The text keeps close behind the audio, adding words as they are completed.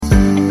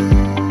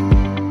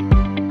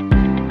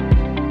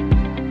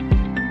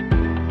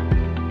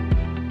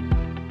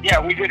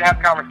did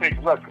have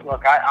conversations.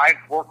 Look,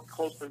 I've worked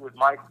closely with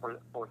Mike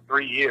for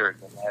 3 years,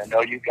 and I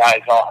know you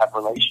guys all have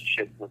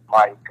relationships with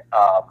Mike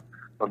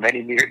for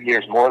many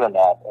years more than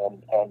that.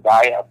 And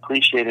I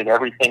appreciated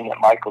everything that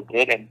Michael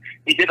did, and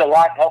he did a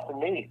lot helping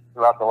me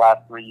throughout the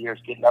last 3 years,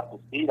 getting up to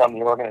speed on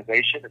the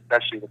organization,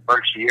 especially the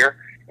first year,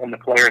 and the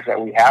players that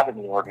we have in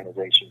the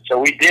organization. So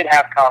we did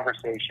have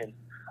conversations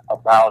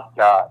about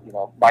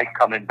Mike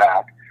coming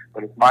back.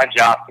 But it's my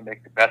job to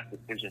make the best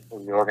decision for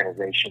the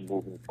organization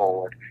moving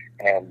forward.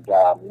 And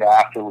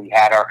after we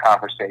had our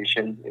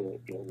conversation, we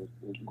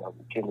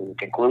came to the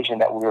conclusion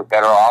that we were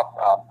better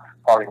off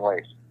parting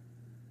ways.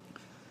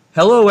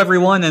 Hello,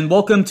 everyone, and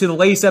welcome to the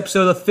latest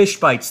episode of Fish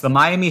Bites, the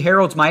Miami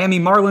Herald's Miami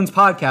Marlins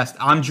podcast.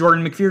 I'm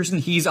Jordan McPherson.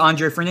 He's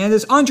Andre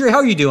Fernandez. Andre, how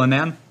are you doing,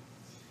 man?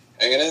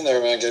 Hanging in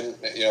there,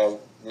 man.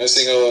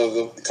 Missing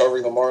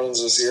covering the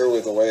Marlins this year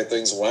with the way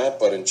things went,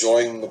 but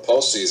enjoying the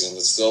postseason.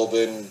 It's still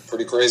been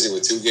pretty crazy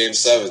with 2 Game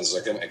 7s.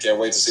 I can't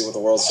wait to see what the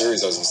World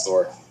Series has in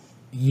store.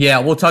 Yeah,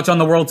 we'll touch on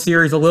the World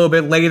Series a little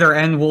bit later,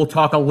 and we'll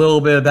talk a little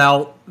bit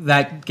about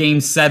that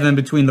Game 7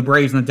 between the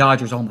Braves and the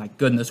Dodgers. Oh my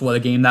goodness, what a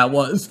game that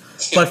was.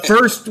 But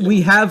first,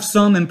 we have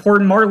some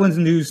important Marlins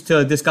news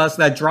to discuss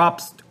that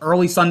drops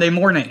early Sunday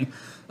morning.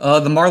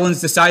 The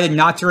Marlins decided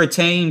not to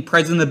retain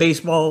President of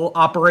Baseball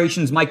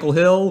Operations Michael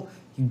Hill.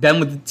 He's been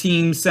with the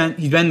team he's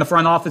been in the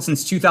front office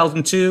since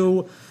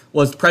 2002,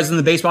 was president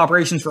of baseball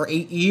operations for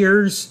 8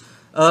 years.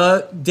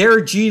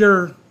 Derek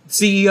Jeter,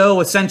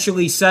 CEO,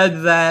 essentially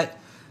said that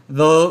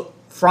the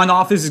front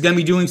office is going to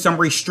be doing some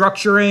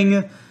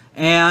restructuring,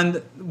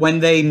 and when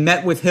they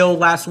met with Hill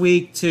last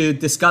week to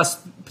discuss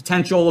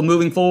potential of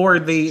moving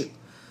forward,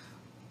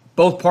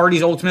 both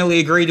parties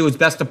ultimately agreed it was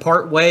best to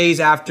part ways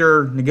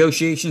after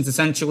negotiations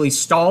essentially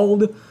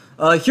stalled.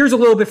 Here's a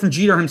little bit from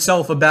Jeter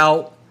himself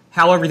about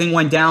how everything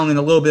went down and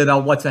a little bit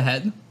about what's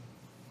ahead.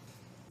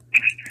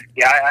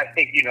 Yeah, I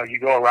think, you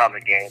go around the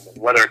game,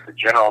 and whether it's the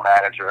general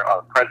manager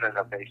or president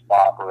of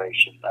baseball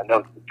operations, I know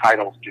the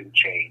titles do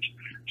change.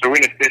 So we're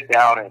going to sit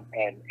down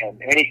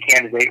and any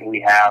candidate we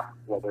have,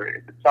 whether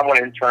it's someone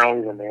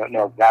internally, then they don't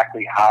know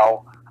exactly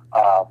how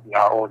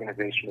our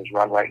organization is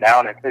run right now,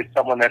 and if there's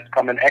someone that's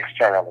coming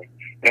externally,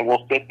 then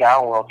we'll sit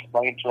down, we'll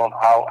explain to them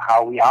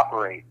how we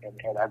operate.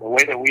 And the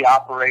way that we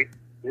operate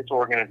this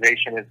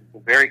organization is a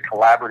very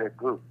collaborative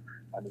group.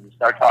 I mean, you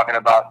start talking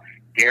about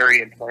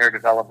Gary and player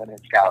development and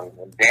scouting,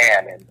 and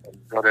Dan, and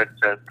go to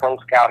pro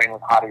scouting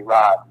with Hottie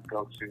Rod, you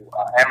go to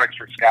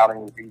amateur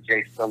scouting with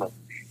DJ Phillips.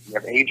 You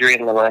have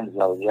Adrian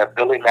Lorenzo, you have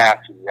Billy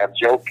Matthews, you have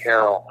Joe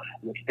Carroll,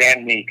 you have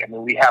Stan Meek. I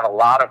mean, we have a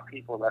lot of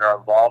people that are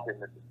involved in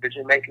the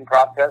decision-making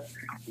process,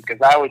 because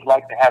I always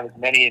like to have as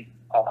many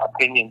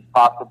opinions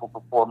possible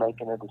before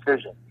making a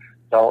decision.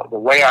 So the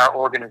way our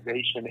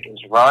organization is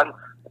run,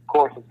 of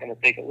course, it's going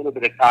to take a little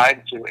bit of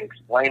time to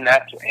explain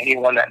that to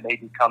anyone that may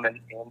be coming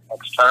in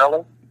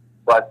externally.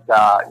 But,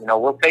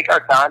 we'll take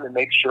our time and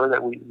make sure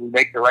that we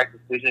make the right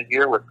decision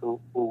here with who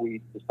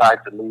we decide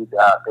to lead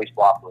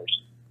baseball operations.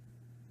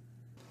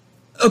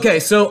 Okay,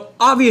 so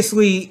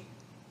obviously,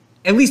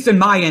 at least in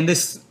my end,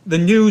 the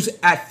news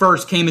at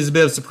first came as a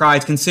bit of a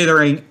surprise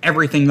considering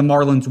everything the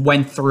Marlins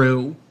went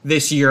through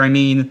this year. I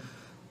mean,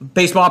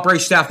 baseball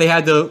operations staff, they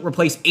had to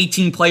replace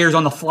 18 players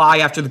on the fly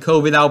after the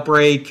COVID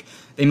outbreak.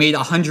 They made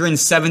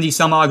 170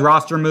 some odd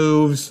roster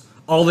moves,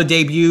 all the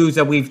debuts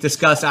that we've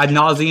discussed ad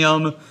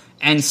nauseum,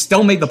 and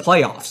still made the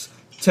playoffs.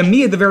 To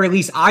me, at the very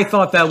least, I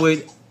thought that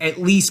would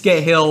at least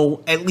get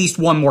Hill at least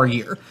one more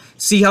year.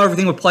 See how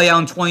everything would play out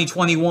in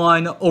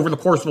 2021 over the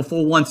course of a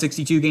full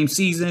 162-game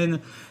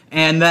season,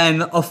 and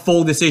then a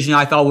full decision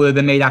I thought would have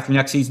been made after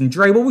next season.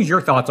 Dre, what was your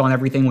thoughts on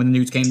everything when the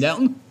news came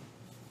down?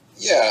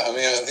 Yeah, I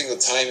mean, I think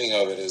the timing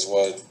of it is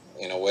what,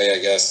 in a way, I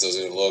guess, does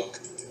it look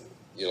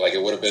like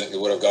it would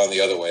have gone the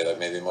other way, that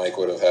maybe Mike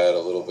would have had a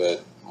little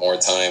bit more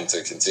time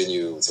to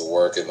continue to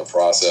work in the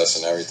process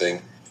and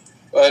everything.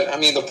 But, I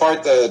mean, the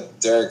part that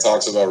Derek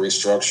talks about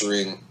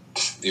restructuring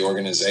the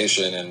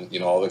organization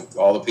and,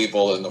 all the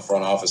people in the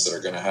front office that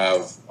are going to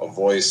have a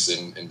voice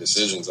in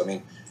decisions, I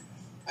mean,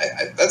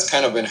 that's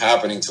kind of been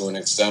happening to an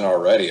extent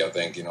already, I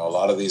think. A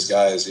lot of these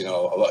guys, we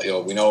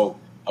know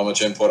how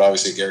much input,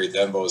 obviously, Gary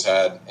Denbo's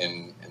had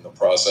in the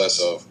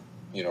process of,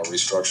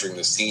 restructuring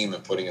this team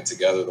and putting it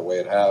together the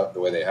way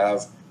they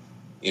have,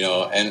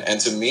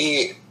 and to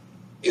me,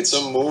 it's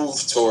a move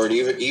toward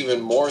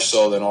even more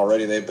so than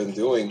already they've been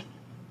doing,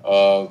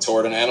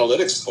 toward an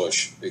analytics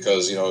push,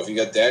 because, if you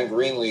get Dan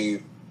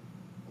Greenlee,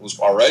 who's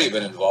already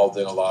been involved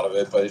in a lot of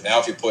it, but now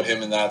if you put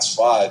him in that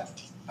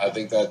spot, I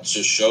think that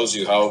just shows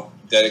you how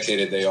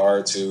dedicated they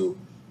are to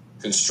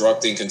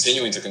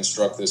continuing to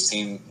construct this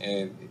team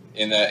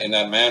in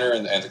that manner,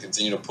 and to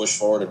continue to push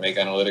forward and make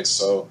analytics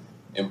so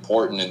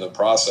important in the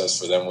process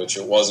for them, which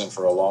it wasn't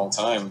for a long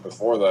time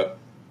before that.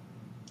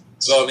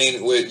 So, I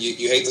mean,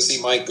 you hate to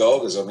see Mike go,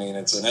 because, I mean,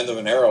 it's an end of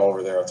an era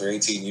over there after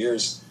 18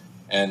 years.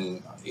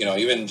 And,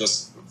 even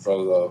just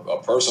from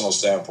a personal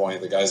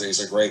standpoint, he's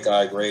a great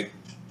guy, great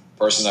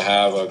person to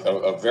have,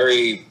 a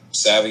very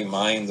savvy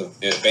mind, a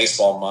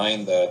baseball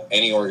mind that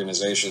any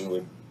organization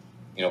would,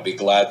 be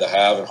glad to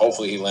have, and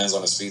hopefully he lands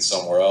on his feet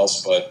somewhere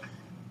else. But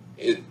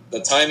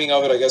the timing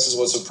of it, I guess, is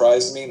what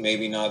surprised me.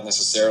 Maybe not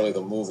necessarily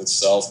the move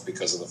itself,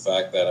 because of the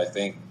fact that I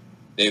think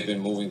they've been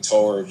moving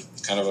toward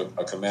kind of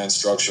a command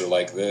structure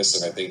like this,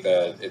 and I think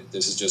that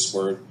this is just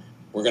where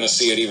we're going to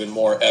see it even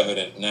more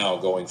evident now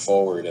going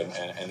forward, and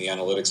the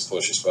analytics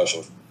push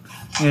especially.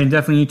 And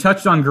definitely, you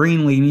touched on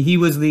Greenlee. He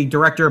was the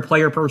director of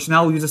player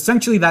personnel. He was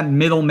essentially that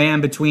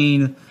middleman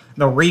between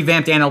the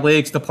revamped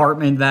analytics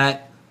department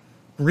that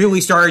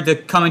really started to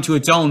come into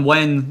its own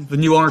when the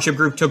new ownership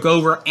group took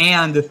over,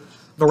 and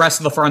the rest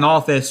of the front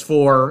office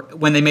for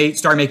when they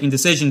started making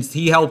decisions.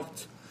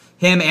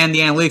 Him and the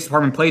analytics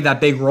department played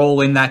that big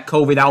role in that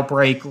COVID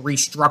outbreak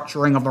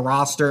restructuring of the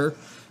roster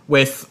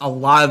with a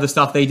lot of the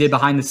stuff they did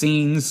behind the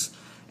scenes.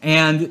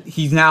 And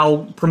he's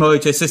now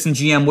promoted to assistant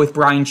GM with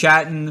Brian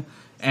Chatton,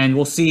 and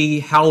we'll see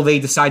how they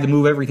decide to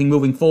move everything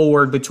moving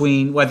forward,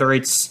 between whether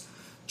it's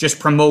just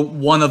promote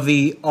one of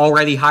the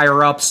already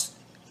higher ups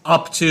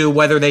up to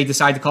whether they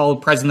decide to call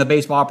it president of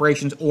baseball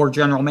operations or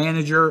general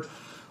manager,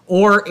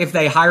 or if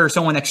they hire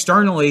someone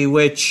externally,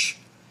 which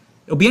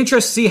it'll be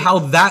interesting to see how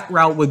that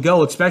route would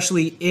go,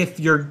 especially if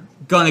you're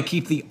going to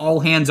keep the all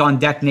hands on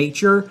deck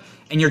nature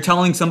and you're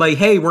telling somebody,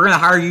 hey, we're going to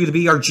hire you to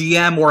be our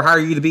GM or hire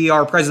you to be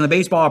our president of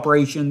baseball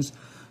operations,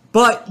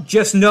 but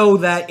just know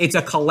that it's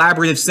a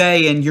collaborative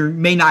say and you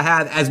may not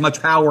have as much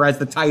power as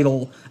the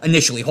title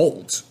initially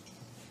holds.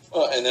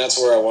 Well, and that's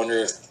where I wonder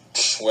if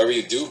whoever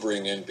you do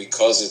bring in,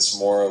 because it's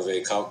more of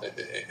a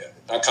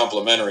not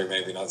complimentary,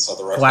 maybe that's not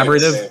the right way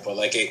to say it, but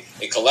like a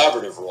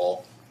collaborative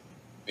role,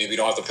 maybe you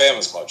don't have to pay them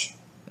as much.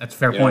 That's a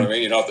fair point. What I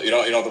mean? You don't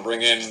have to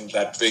bring in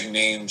that big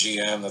name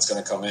GM that's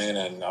going to come in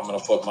and I'm going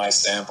to put my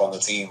stamp on the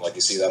team, like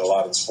you see that a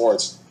lot in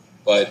sports.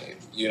 But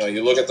you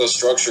look at the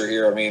structure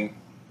here. I mean,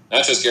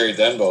 not just Gary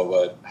Denbo,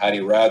 but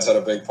Hattie Rads had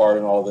a big part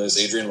in all this.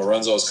 Adrian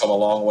Lorenzo has come a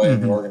long way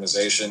in the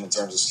organization in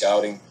terms of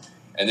scouting.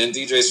 And then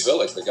DJ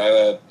Svilic, the guy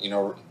that,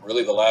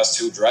 really the last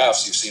two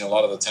drafts, you've seen a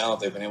lot of the talent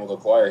they've been able to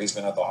acquire. He's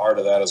been at the heart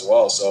of that as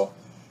well. So,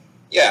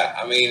 yeah,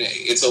 I mean,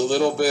 it's a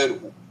little bit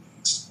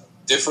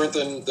different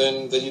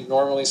than you'd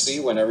normally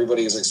see when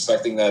everybody is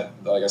expecting that,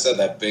 like I said,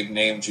 that big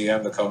name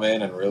GM to come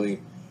in and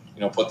really,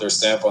 put their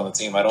stamp on the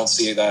team. I don't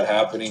see that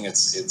happening.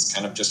 It's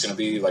kind of just going to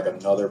be like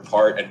another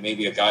part, and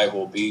maybe a guy who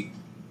will be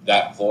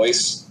that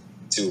voice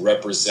to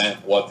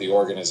represent what the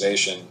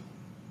organization,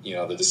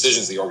 the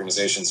decisions the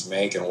organizations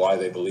make and why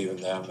they believe in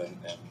them and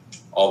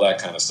all that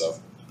kind of stuff.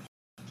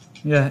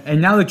 Yeah,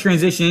 and now the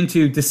transition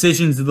into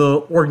decisions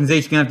the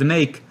organization going to have to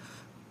make.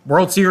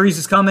 World Series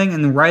is coming,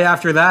 and right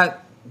after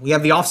that, we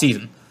have the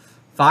offseason.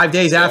 5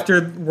 days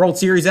after World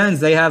Series ends,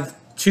 they have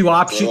two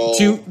options.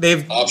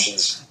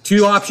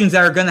 Two options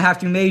that are going to have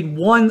to be made.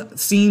 One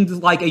seemed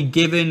like a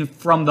given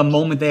from the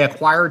moment they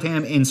acquired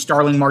him in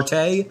Starling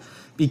Marte,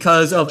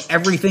 because of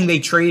everything they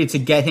traded to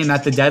get him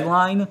at the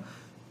deadline.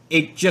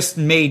 It just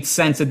made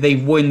sense that they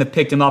wouldn't have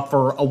picked him up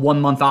for a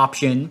 1 month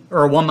option,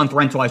 or a 1 month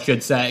rental, I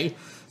should say.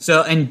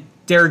 So, and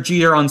Derek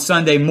Jeter on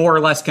Sunday more or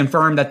less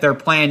confirmed that their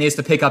plan is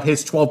to pick up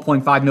his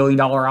 $12.5 million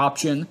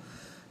option.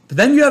 But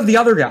then you have the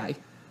other guy,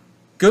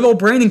 good old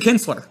Brandon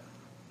Kintzler.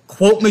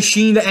 Quote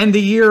machine to end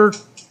the year,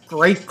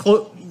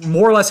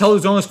 more or less held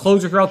his own as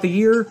closer throughout the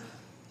year.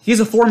 He has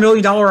a $4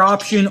 million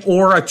option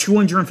or a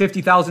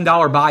 $250,000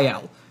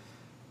 buyout.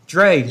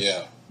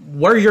 Dre,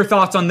 what are your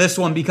thoughts on this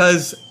one?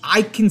 Because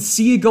I can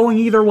see it going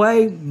either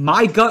way.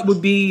 My gut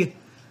would be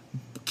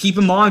keep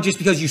him on just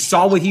because you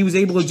saw what he was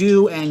able to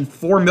do, and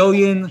 $4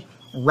 million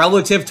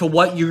relative to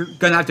what you're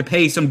going to have to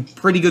pay some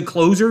pretty good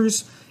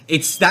closers.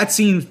 That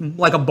seems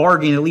like a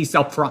bargain, at least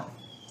up front.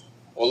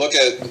 Well,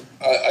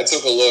 I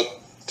took a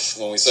look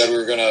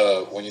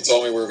when you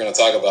told me we were going to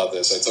talk about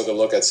this. I took a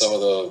look at some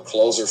of the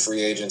closer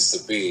free agents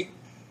to be,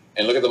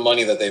 and look at the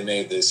money that they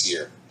made this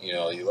year.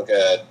 You look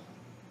at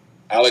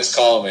Alex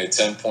Colomé,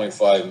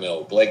 $10.5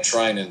 million. Blake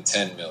Trinan,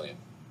 $10 million.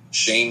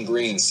 Shane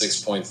Green,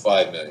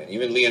 $6.5 million.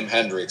 Even Liam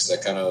Hendriks,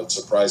 that kind of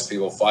surprised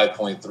people,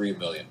 $5.3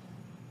 million.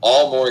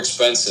 All more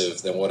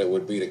expensive than what it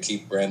would be to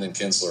keep Brandon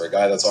Kintzler, a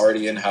guy that's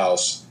already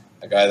in-house,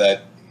 a guy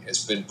that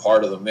has been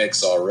part of the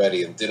mix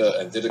already and did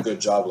a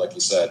good job, like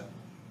you said.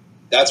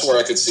 That's where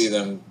I could see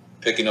them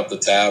picking up the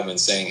tab and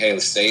saying, "Hey,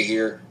 let's stay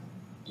here.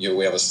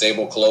 We have a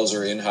stable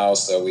closer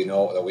in-house that we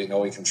know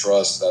we can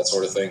trust," that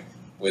sort of thing,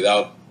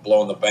 without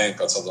blowing the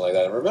bank on something like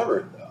that. And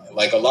remember,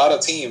 like a lot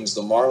of teams,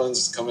 the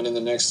Marlins coming in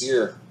the next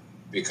year,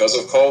 because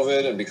of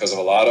COVID and because of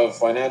a lot of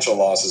financial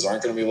losses,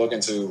 aren't going to be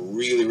looking to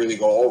really, really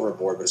go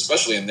overboard. But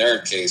especially in their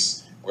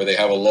case, where they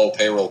have a low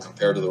payroll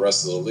compared to the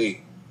rest of the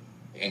league,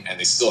 and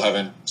they still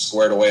haven't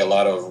squared away a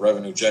lot of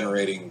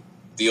revenue-generating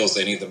deals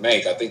they need to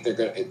make, I think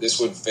this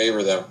would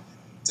favor them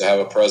to have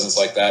a presence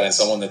like that and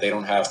someone that they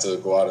don't have to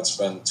go out and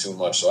spend too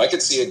much. So I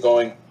could see it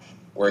going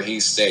where he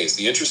stays.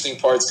 The interesting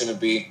part's going to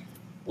be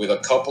with a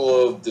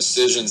couple of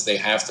decisions they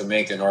have to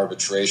make in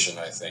arbitration,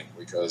 I think,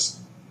 because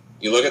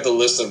you look at the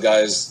list of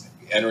guys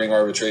entering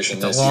arbitration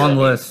this year.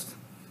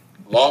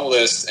 Long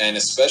list, and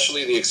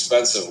especially the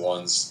expensive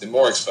ones, the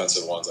more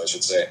expensive ones, I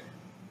should say.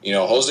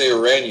 Jose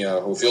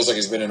Urena, who feels like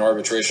he's been in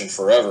arbitration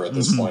forever at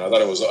this point. I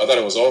thought it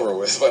was over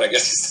with, but I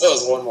guess he still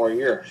has one more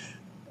year.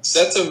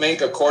 Set to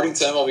make, according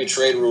to MLB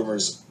trade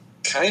rumors,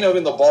 kind of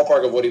in the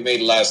ballpark of what he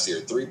made last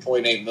year,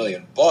 $3.8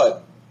 million.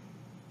 But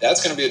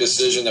that's going to be a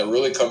decision that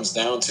really comes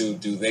down to,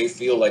 do they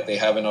feel like they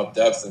have enough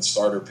depth in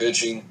starter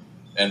pitching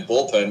and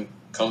bullpen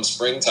come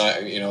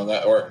springtime,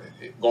 or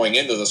going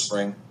into the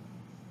spring,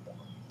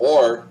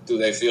 or do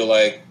they feel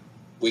like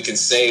we can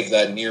save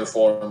that near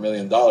 $4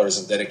 million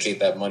and dedicate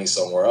that money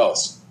somewhere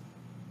else?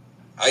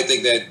 I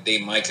think that they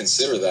might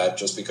consider that,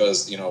 just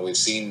because, we've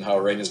seen how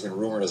Urena's been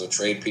rumored as a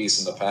trade piece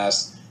in the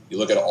past. You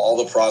look at all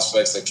the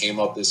prospects that came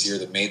up this year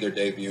that made their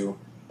debut,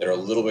 that are a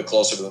little bit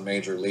closer to the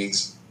major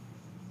leagues.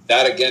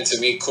 That, again, to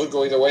me, could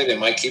go either way. They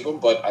might keep him,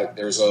 but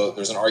there's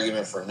an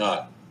argument for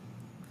not.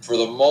 For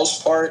the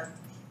most part,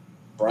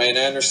 Brian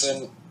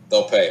Anderson,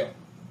 they'll pay him.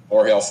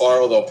 Jorge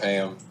Alfaro, they'll pay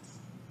him.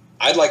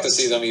 I'd like to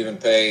see them even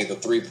pay the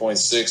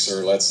 3.6,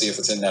 or let's see if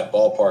it's in that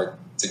ballpark,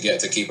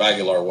 to keep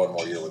Aguilar one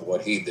more year with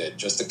what he did,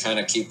 just to kind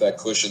of keep that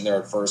cushion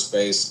there at first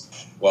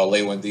base while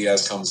Lewin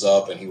Diaz comes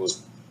up, and he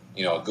was,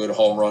 a good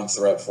home run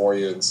threat for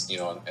you, and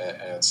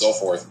so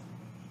forth.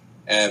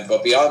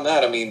 But beyond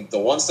that, the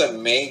ones that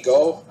may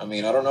go, I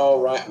don't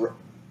know,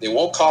 they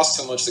won't cost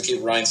too much to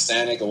keep Ryan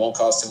Stanek. It won't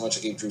cost too much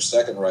to keep Drew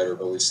Steckenrider,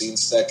 but we've seen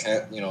Steck,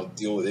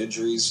 deal with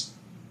injuries.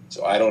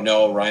 So I don't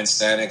know. Ryan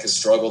Stanek has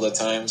struggled at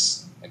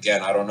times.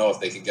 Again, I don't know if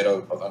they could get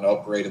an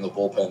upgrade in the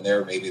bullpen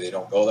there. Maybe they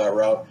don't go that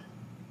route.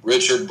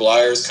 Richard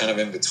Blyer's kind of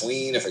in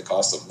between. If it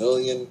costs $1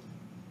 million,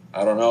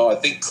 I don't know. I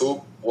think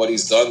Coop, what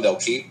he's done, they'll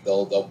keep.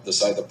 They'll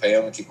decide to pay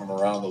him and keep him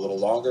around a little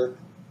longer.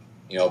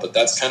 But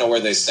that's kind of where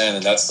they stand,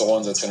 and that's the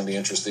ones that's going to be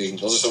interesting.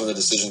 Those are some of the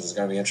decisions that's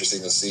going to be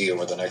interesting to see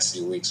over the next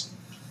few weeks.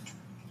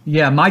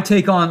 Yeah, my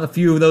take on a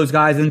few of those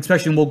guys, and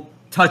especially we'll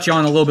touch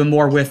on a little bit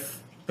more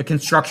with the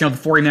construction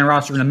of the 40-man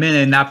roster in a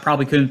minute, and that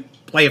probably couldn't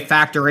play a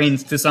factor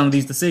into some of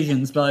these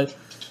decisions. But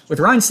with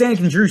Ryan Stanek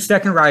and Drew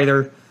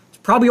Steckenrider, it's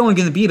probably only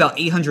going to be about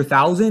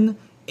 $800,000.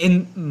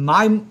 In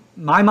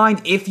my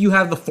mind, if you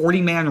have the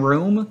 40-man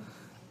room,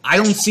 I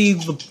don't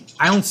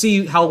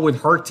see how it would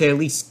hurt to at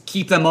least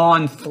keep them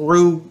on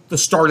through the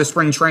start of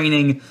spring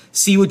training,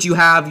 see what you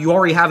have. You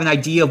already have an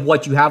idea of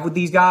what you have with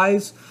these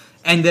guys,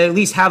 and at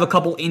least have a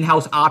couple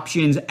in-house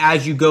options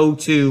as you go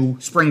to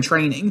spring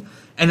training.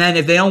 And then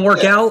if they don't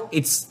work out,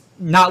 it's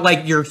not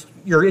like you're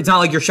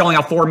shelling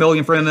out $4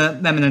 million for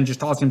them and then just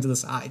tossing them to the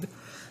side.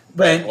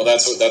 But well,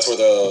 that's where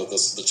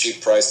the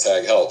cheap price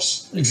tag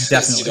helps.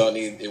 Definitely. You don't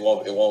need it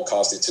won't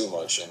cost you too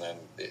much, and then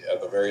at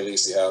the very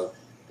least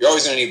you're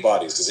always going to need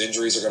bodies, because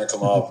injuries are going to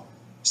come up,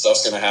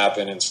 stuff's going to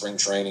happen in spring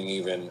training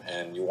even,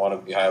 and you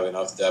want to have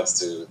enough depth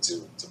to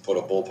put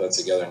a bullpen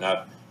together,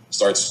 not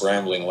start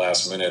scrambling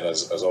last minute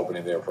as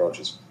opening day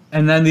approaches.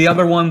 And then the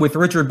other one with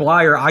Richard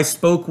Blyer, I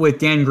spoke with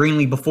Dan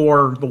Greenlee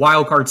before the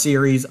Wild Card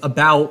series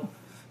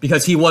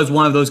because he was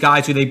one of those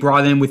guys who they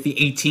brought in with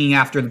the 18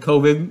 after the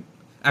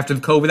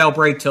COVID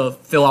outbreak to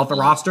fill out the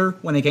roster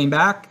when they came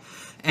back.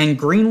 And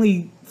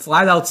Greenlee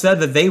flat out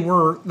said that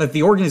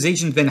the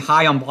organization's been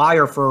high on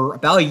Blyer for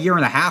about a year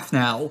and a half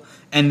now,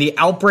 and the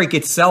outbreak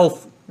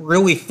itself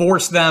really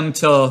forced them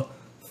to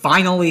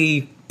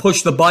finally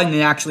push the button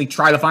and actually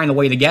try to find a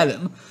way to get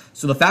him.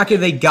 So the fact that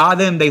they got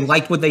him, they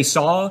liked what they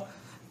saw,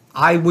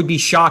 I would be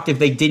shocked if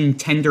they didn't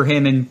tender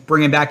him and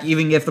bring him back,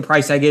 even if the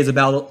price tag is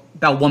about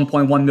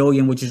 $1.1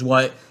 million, which is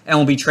what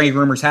MLB Trade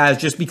Rumors has,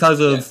 just because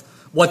of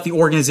what the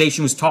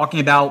organization was talking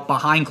about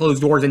behind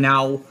closed doors and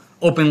now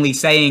openly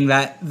saying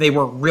that they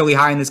were really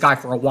high on this guy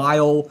for a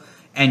while.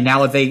 And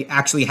now that they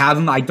actually have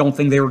him, I don't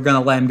think they were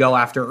going to let him go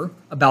after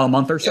about a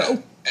month or so.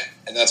 Yeah.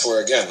 And that's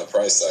where, again, the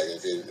price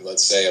tag,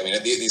 let's say,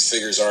 these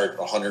figures aren't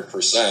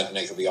 100%, and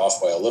they could be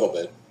off by a little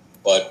bit,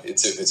 but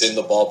if it's in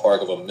the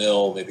ballpark of $1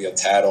 million, maybe a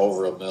tad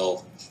over $1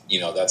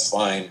 million, that's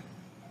fine.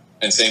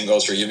 And same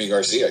goes for Yimi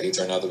Garcia. He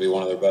turned out to be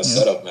one of their best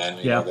setup men.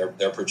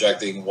 They're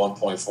projecting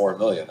 $1.4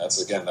 million.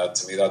 That's, again,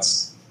 to me,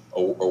 that's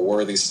a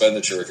worthy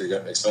expenditure if you're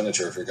going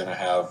to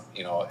have,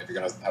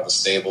 a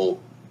stable,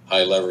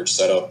 high leverage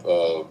setup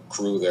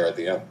crew there at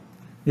the end.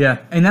 Yeah,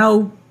 and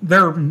now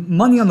their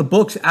money on the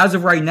books as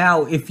of right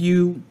now.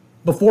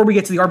 Before we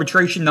get to the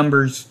arbitration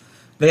numbers,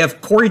 they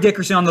have Corey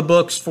Dickerson on the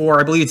books for,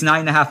 I believe it's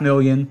 $9.5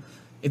 million.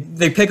 If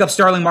they pick up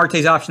Starling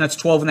Marte's option, that's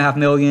 $12.5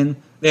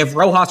 million. They have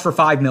Rojas for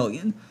 $5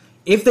 million.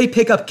 If they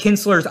pick up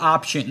Kinsler's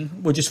option,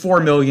 which is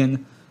 $4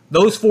 million,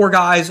 those four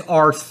guys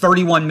are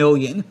 $31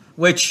 million.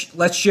 Which,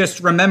 let's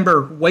just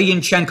remember,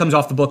 Wei-Yin Chen comes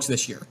off the books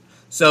this year.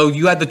 So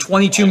you had the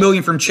 $22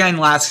 million from Chen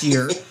last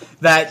year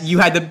that you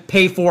had to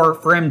pay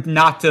for him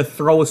not to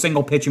throw a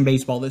single pitch in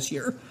baseball this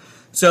year.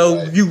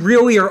 So you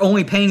really are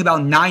only paying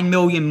about $9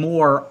 million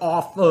more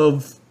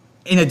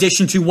in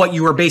addition to what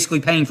you were basically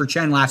paying for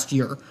Chen last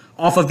year,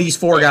 off of these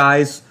four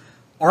guys,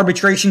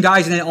 arbitration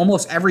guys, and then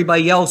almost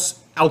everybody else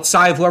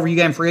outside of whoever you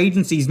get in free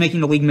agency is making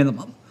the league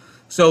minimum.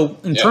 So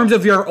in terms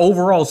of your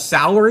overall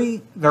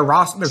salary, their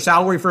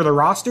salary for the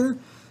roster,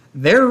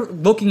 they're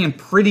looking in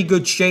pretty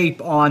good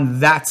shape on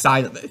that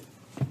side of it.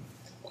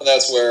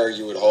 That's where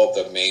you would hope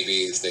that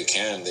maybe if they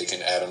can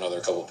add another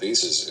couple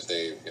pieces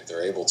if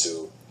they're able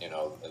to,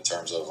 in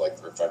terms of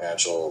like their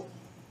financial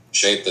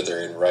shape that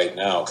they're in right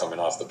now, coming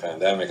off the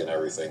pandemic and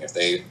everything. If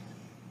they,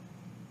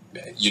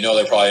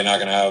 they're probably not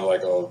going to have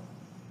like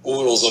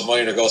oodles of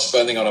money to go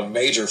spending on a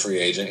major free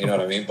agent. You know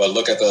what I mean? But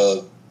look at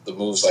the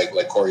moves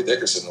like Corey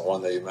Dickerson, the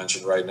one that you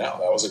mentioned right now.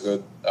 That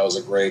was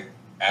a great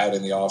add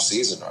in the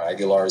offseason.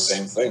 Aguilar,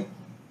 same thing.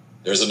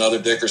 There's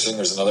another Dickerson.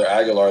 There's another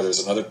Aguilar.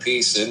 There's another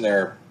piece in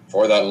there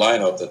for that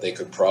lineup that they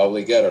could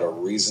probably get at a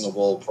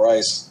reasonable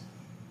price.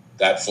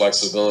 That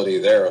flexibility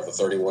there of the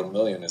 $31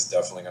 million is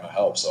definitely going to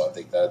help. So I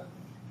think that,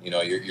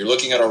 you're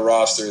looking at a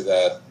roster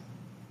that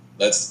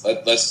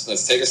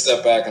let's take a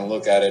step back and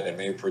look at it and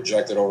maybe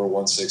project it over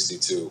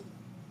 162.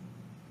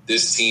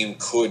 This team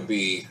could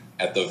be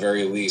at the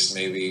very least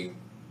maybe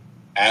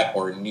at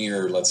or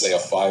near, let's say, a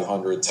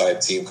 500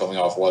 type team coming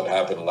off what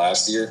happened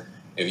last year.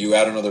 If you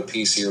add another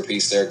piece here,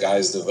 piece there,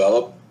 guys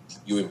develop,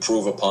 you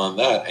improve upon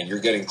that, and you're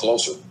getting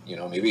closer.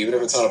 Maybe even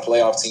if it's not a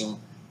playoff team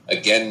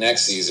again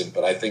next season,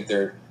 but I think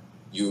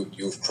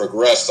you've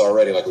progressed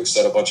already, like we've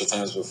said a bunch of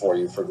times before.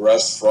 You've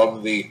progressed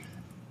from the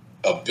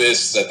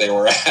abyss that they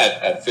were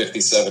at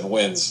 57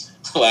 wins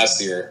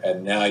last year,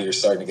 and now you're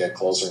starting to get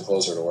closer and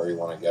closer to where you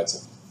want to get to.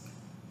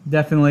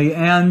 Definitely,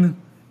 and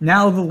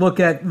now the look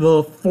at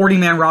the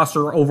 40-man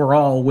roster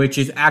overall, which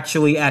is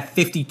actually at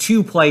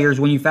 52 players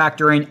when you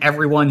factor in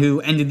everyone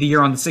who ended the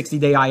year on the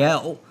 60-day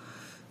IL.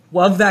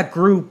 Of that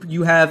group,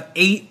 you have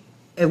 8,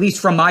 at least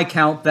from my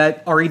count,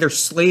 that are either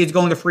slated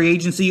going to free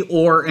agency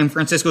or, in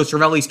Francisco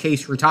Cervelli's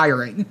case,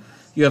 retiring.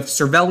 You have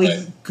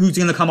Cervelli, who's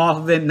going to come off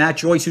of it, Matt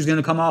Joyce, who's going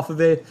to come off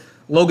of it,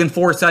 Logan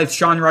Forsythe,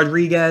 Sean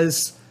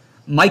Rodriguez,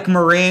 Mike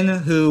Marin,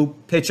 who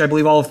pitched, I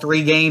believe, all of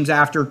 3 games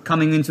after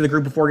coming into the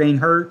group before getting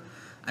hurt.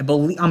 I'm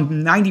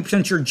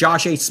 90% sure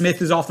Josh A.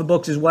 Smith is off the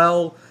books as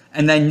well,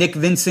 and then Nick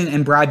Vincent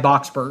and Brad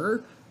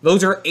Boxberger.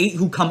 Those are 8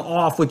 who come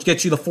off, which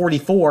gets you the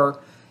 44.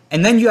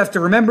 And then you have to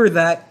remember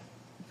that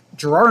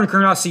Gerard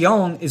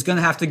Encarnacion is going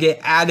to have to get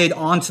added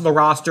onto the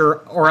roster,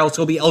 or else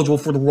he'll be eligible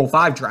for the Rule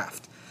 5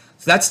 draft.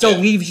 So that still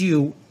leaves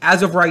you,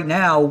 as of right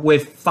now,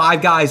 with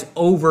 5 guys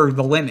over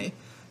the limit.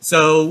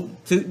 So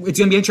it's going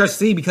to be interesting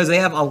to see, because they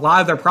have a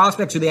lot of their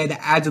prospects who they had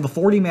to add to the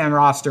 40-man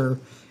roster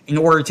in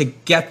order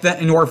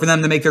for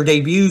them to make their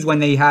debuts when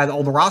they had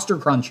all the roster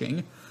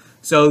crunching.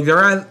 So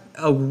they're at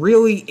a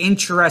really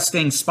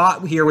interesting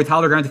spot here with how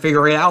they're going to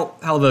figure it out,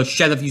 how to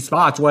shed a few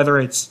spots, whether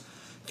it's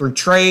through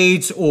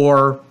trades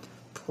or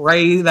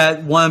pray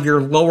that one of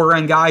your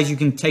lower-end guys, you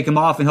can take him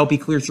off and hope he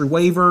clears through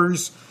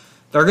waivers.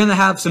 They're going to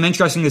have some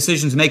interesting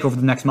decisions to make over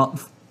the next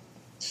month.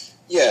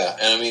 Yeah,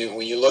 and I mean,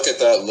 when you look at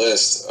that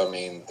list, I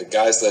mean, the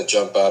guys that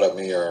jump out at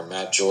me are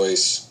Matt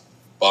Joyce,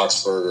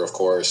 Boxberger, of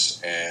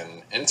course,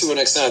 and to an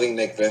extent, I think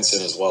Nick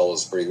Vincent as well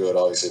is pretty good,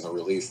 obviously, in the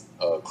relief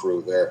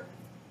crew there.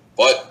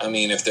 But, I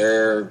mean, if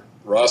they're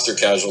roster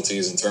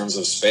casualties in terms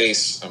of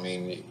space, I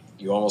mean,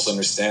 you almost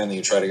understand that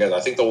you try to get. I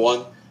think the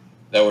one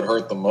that would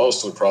hurt the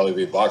most would probably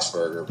be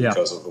Boxberger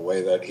because of the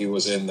way that he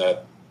was in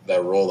that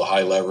role, the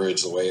high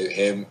leverage, the way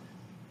him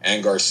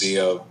and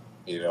Garcia,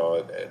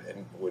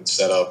 would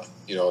set up,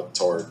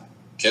 toward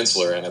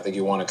Kinsler. And I think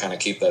you want to kind of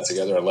keep that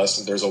together unless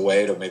there's a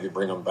way to maybe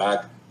bring them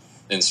back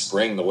in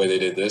spring the way they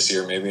did this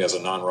year, maybe as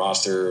a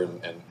non-roster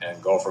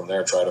and go from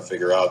there, try to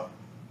figure out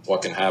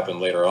what can happen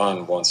later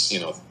on once,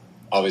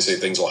 obviously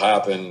things will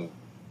happen.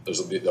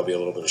 There'll be a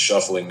little bit of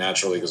shuffling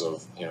naturally because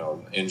of,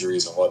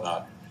 injuries and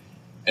whatnot.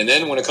 And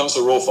then when it comes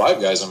to Rule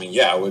 5 guys, I mean,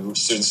 I would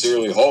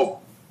sincerely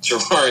hope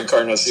Gerard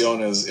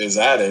Encarnacion is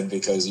added,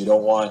 because you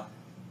don't want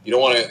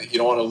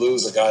to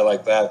lose a guy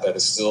like that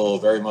is still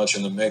very much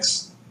in the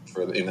mix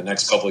in the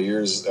next couple of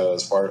years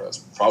as far as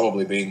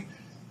probably being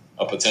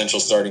a potential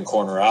starting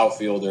corner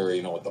outfielder.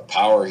 With the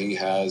power he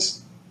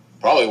has,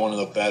 probably one of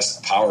the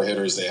best power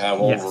hitters they have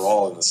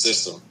overall in the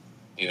system.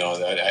 You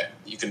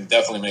can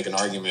definitely make an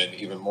argument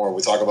even more.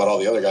 We talk about all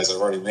the other guys that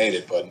have already made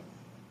it, but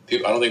I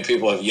don't think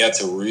people have yet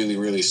to really,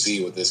 really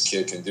see what this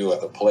kid can do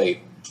at the plate.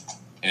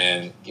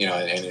 And,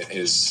 and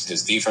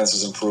his defense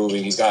is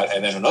improving.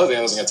 And then another thing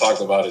I was going to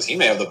talk about is he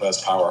may have the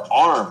best power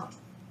arm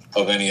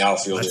of any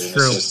outfielder in the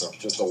system,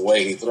 just the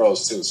way he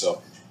throws too.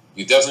 So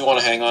you definitely want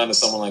to hang on to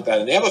someone like that.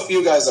 And they have a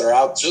few guys that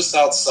are just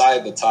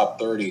outside the top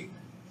 30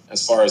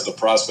 as far as the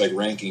prospect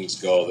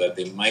rankings go that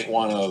they might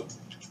want to,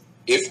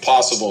 if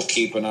possible,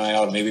 keep an eye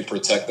out, maybe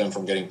protect them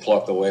from getting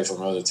plucked away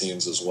from other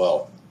teams as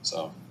well.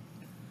 So.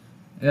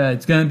 Yeah,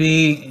 it's going to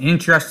be an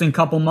interesting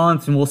couple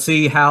months, and we'll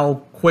see how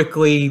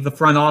quickly the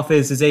front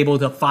office is able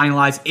to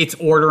finalize its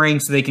ordering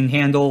so they can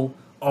handle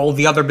all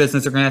the other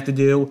business they're going to have to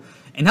do.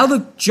 And how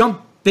to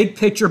jump big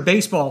picture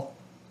baseball.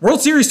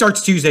 World Series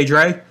starts Tuesday,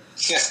 Dre.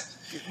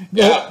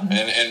 Yeah.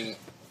 And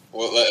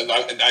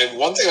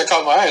one thing that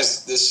caught my eye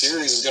is this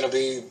series is going to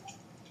be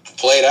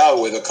played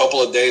out with a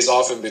couple of days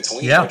off in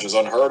between, which is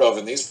unheard of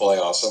in these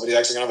playoffs. Somebody's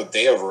actually going to have a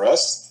day of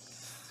rest.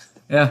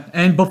 Yeah,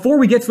 and before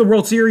we get to the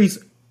World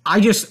Series,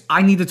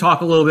 I need to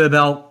talk a little bit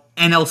about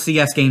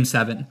NLCS Game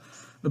 7.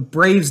 The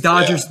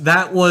Braves-Dodgers,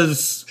 that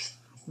was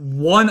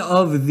one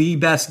of the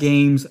best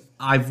games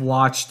I've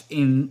watched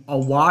in a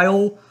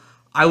while.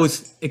 I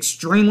was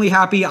extremely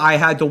happy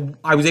I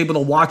was able to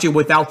watch it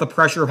without the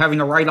pressure of having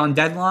to write on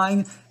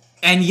deadline,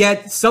 and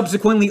yet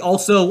subsequently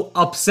also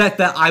upset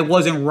that I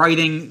wasn't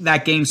writing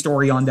that game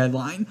story on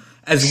deadline.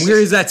 As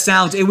weird as that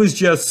sounds, it was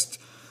just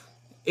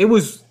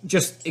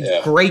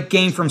a great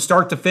game from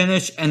start to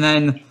finish, and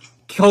then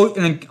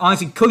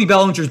honestly, Cody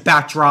Bellinger's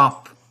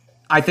backdrop,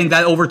 I think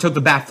that overtook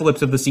the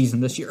backflips of the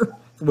season this year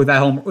with that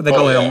home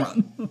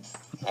run.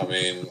 I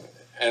mean,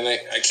 and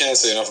I can't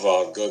say enough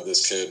about how good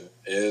this kid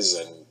is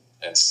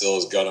and still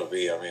is gonna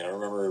be. I mean, I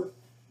remember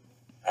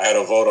I had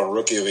a vote on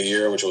Rookie of the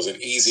Year, which was an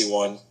easy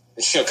one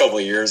a couple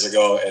of years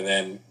ago, and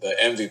then the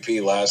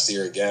MVP last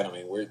year again. I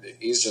mean,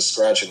 he's just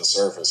scratching the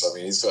surface. I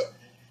mean,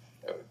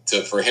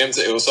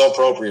 it was so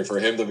appropriate for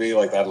him to be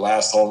like that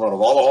last home run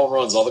of all the home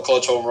runs, all the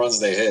clutch home runs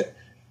they hit.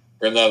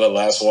 For him to have that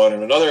last one,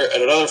 and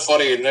another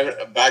funny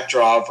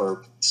backdrop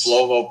or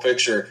slow-mo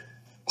picture,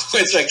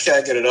 which I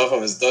can't get enough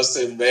of, is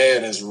Dustin May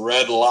and his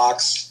red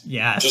locks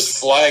just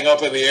flying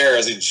up in the air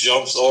as he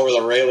jumps over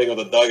the railing of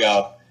the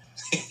dugout.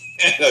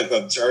 And like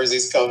the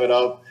jersey's coming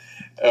up.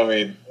 I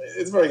mean,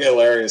 it's pretty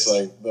hilarious,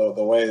 like the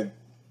way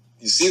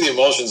you see the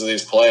emotions of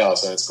these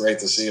playoffs, and it's great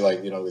to see.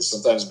 Like, you know,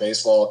 sometimes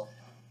baseball,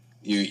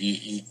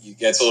 you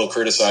gets a little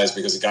criticized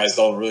because the guys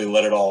don't really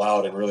let it all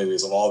out, and really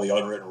because of all the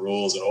unwritten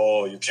rules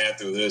and you can't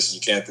do this and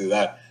you can't do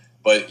that.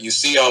 But you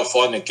see how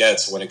fun it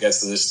gets when it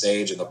gets to this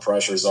stage and the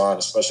pressure's on,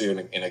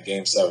 especially in a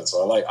game 7.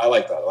 So I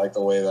like that. I like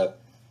the way that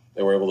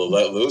they were able to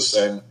let loose,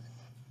 and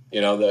you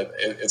know that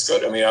it's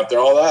good. I mean, after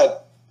all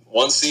that,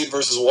 1 seed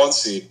versus 1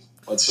 seed.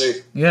 Let's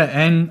see. Yeah,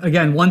 and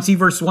again, 1 seed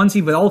versus 1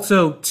 seed, but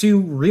also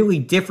 2 really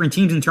different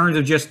teams in terms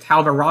of just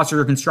how their rosters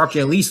are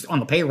constructed, at least on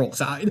the payroll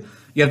side.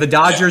 You have the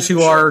Dodgers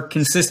who are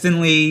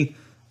consistently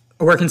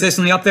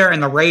up there,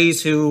 and the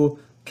Rays who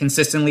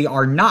consistently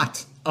are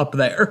not up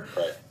there.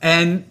 Right.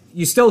 And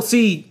you still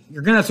see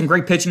you're going to have some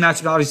great pitching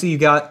matchups. Obviously, you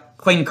got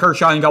Clayton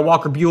Kershaw, and you got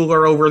Walker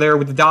Buehler over there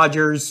with the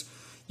Dodgers.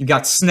 You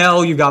got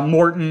Snell, you got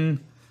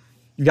Morton.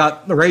 You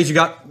got the Rays, you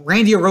got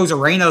Randy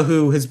Arozarena,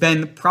 who has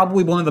been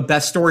probably one of the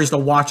best stories to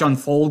watch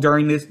unfold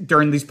during these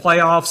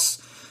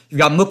playoffs. You've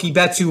got Mookie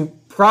Betts, who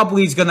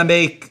probably is going to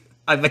make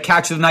the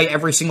catch of the night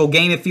every single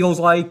game, it feels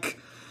like.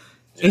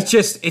 Yeah.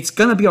 It's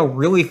going to be a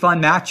really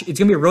fun match. It's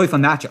going to be a really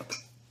fun matchup.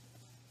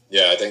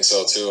 Yeah, I think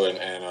so too.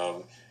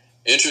 And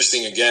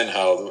interesting again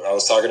how I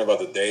was talking about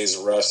the days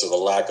rest or the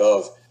lack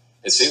of.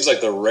 It seems like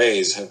the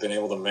Rays have been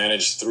able to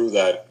manage through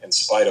that in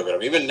spite of it. I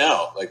mean, even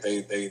now, like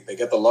they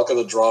get the luck of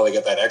the draw, they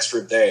get that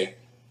extra day,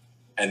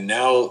 and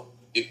now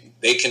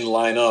they can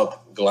line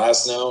up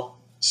Glasnow,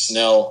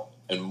 Snell,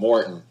 and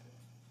Morton.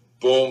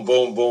 Boom,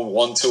 boom, boom,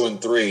 1, 2, and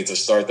 3 to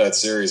start that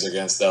series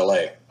against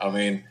LA. I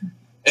mean,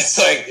 it's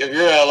like if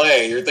you're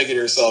LA, you're thinking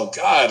to yourself,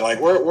 God, like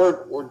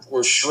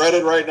we're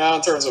shredded right now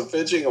in terms of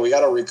pitching, and we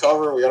got to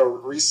recover, we got to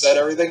reset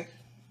everything.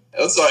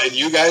 It's like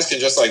you guys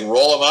can just like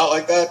roll them out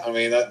like that. I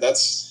mean,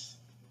 that's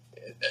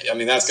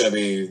going to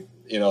be,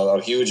 you know,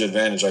 a huge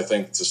advantage, I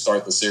think, to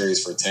start the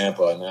series for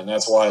Tampa. And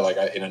that's why, like,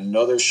 in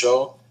another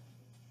show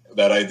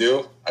that I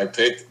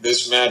picked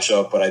this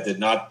matchup, but I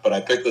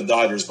picked the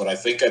Dodgers. But I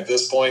think at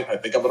this point, I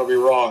think I'm going to be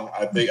wrong.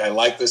 I think I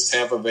like this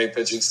Tampa Bay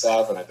pitching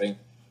staff, and I think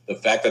the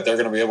fact that they're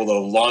going to be able to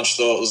launch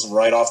those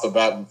right off the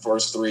bat in the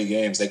first 3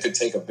 games, they could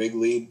take a big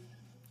lead.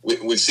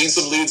 We've seen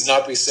some leads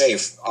not be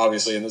safe,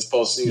 obviously, in this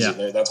postseason.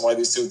 Yeah. That's why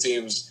these 2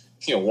 teams,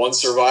 you know, one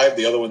survived,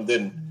 the other one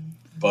didn't.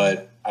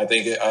 But I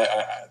think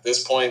at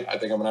this point, I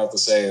think I'm going to have to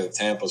say that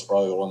Tampa's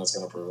probably the one that's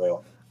going to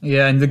prevail.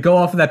 Yeah, and to go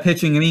off of that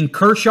pitching, I mean,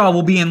 Kershaw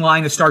will be in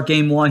line to start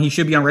Game 1. He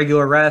should be on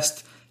regular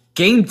rest.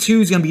 Game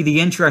 2 is going to be the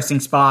interesting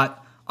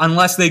spot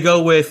unless they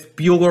go with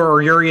Buehler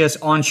or Urias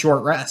on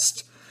short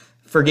rest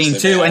for Game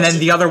 2, and then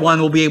the other one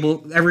will be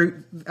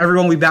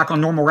everyone will be back on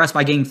normal rest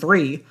by Game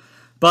 3.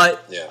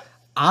 But yeah.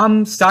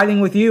 I'm siding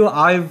with you.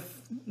 I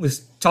was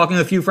talking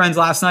to a few friends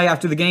last night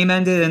after the game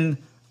ended, and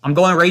I'm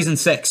going Rays in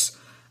 6.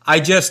 I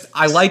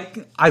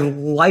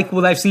like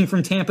what I've seen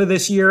from Tampa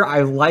this year.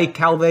 I like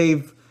how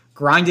they've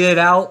grinded it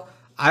out.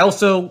 I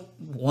also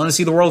want to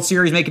see the World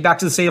Series make it back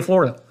to the state of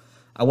Florida.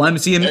 I want them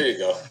to see him. There you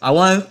go.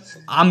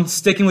 I'm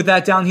sticking with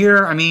that down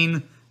here. I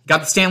mean,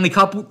 got the Stanley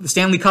Cup. The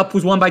Stanley Cup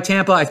was won by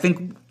Tampa. I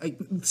think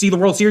see the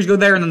World Series go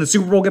there, and then the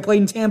Super Bowl get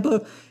played in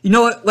Tampa. You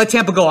know what? Let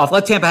Tampa go off.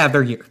 Let Tampa have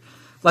their year.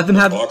 Let them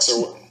have.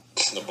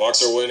 The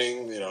Bucs are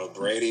winning. You know,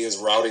 Brady is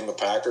routing the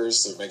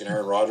Packers. They're making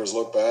Aaron Rodgers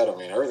look bad. I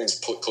mean, everything's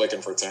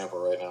clicking for Tampa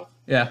right now.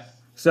 Yeah.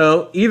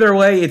 So either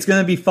way, it's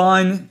going to be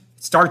fun.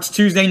 It starts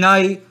Tuesday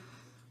night.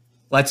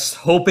 Let's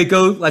hope it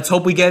goes. Let's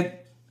hope we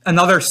get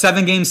another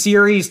 7-game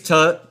series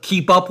to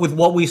keep up with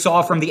what we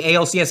saw from the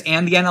ALCS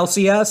and the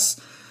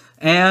NLCS.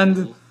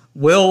 And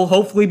we'll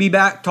hopefully be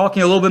back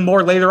talking a little bit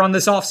more later on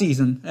this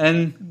offseason.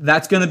 And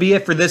that's going to be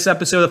it for this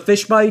episode of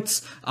Fish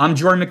Bites. I'm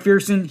Jordan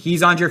McPherson.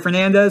 He's Andre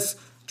Fernandez.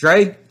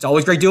 Dre, it's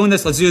always great doing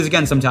this. Let's do this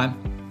again sometime.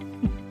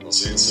 We'll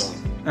see you soon.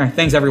 All right.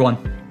 Thanks, everyone.